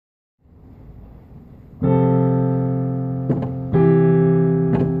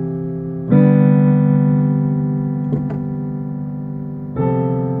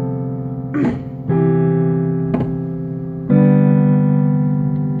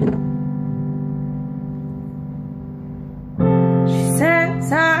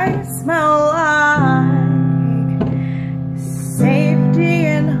I smell like safety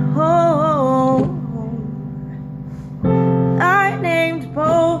and home. I named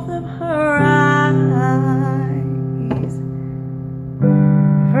both of her eyes.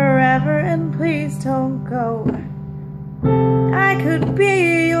 Forever and please don't go. I could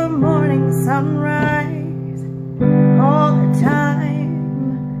be your morning sunrise all the time.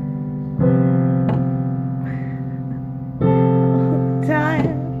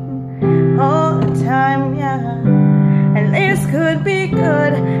 All the time, yeah. And this could be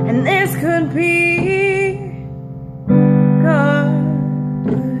good, and this could be good,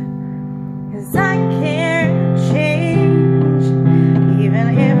 'cause I can't change, even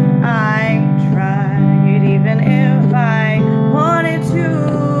if I tried, even if I wanted to.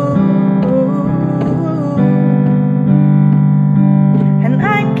 And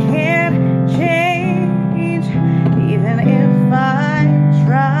I can't change, even if I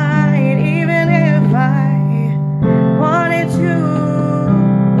tried.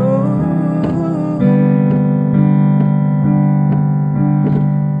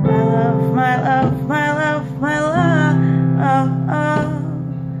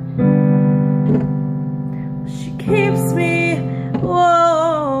 Keeps me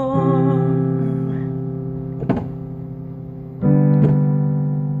warm.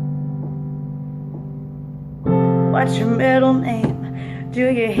 What's your middle name? Do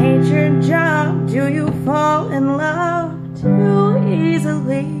you hate your job? Do you fall in love too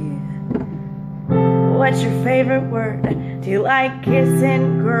easily? What's your favorite word? Do you like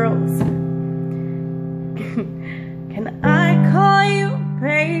kissing girls? Can I call you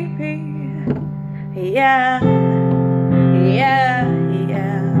baby? Yeah, yeah,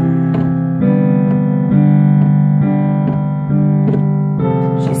 yeah.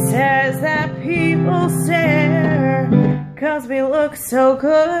 She says that people stare 'cause we look so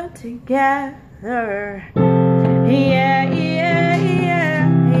good together. Yeah, yeah, yeah,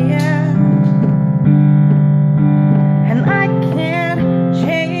 yeah. And I can't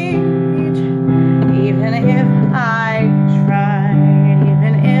change, even if I tried,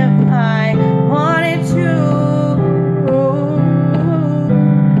 even if I wanted to.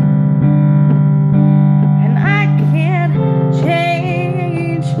 And I can't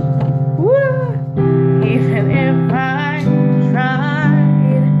change, woo, even if I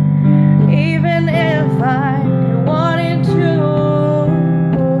tried, even if I wanted to.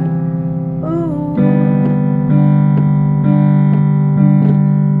 Ooh.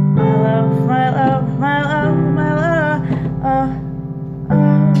 My love, my love, my love, my love.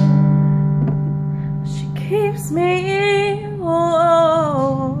 She keeps me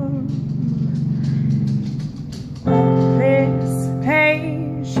warm. Love is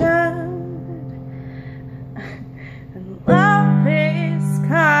patient, and love is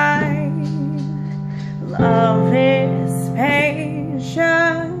kind. Love is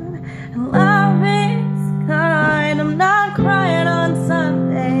patient, and love is kind. I'm not crying on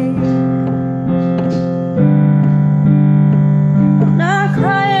Sunday. I'm not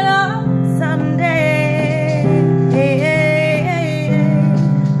crying on Sunday.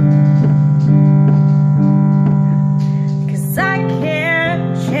 'Cause I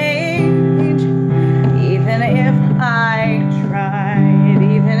can't change, even if I tried,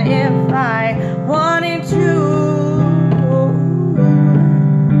 even if I wanted to.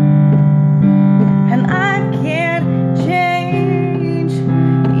 And I can't change,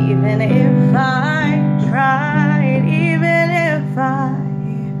 even if I tried, even if I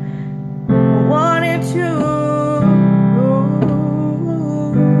wanted to.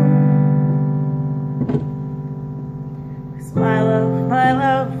 'Cause my love, my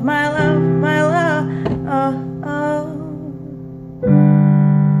love, my love, my love,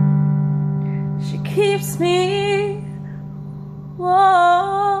 she keeps me warm.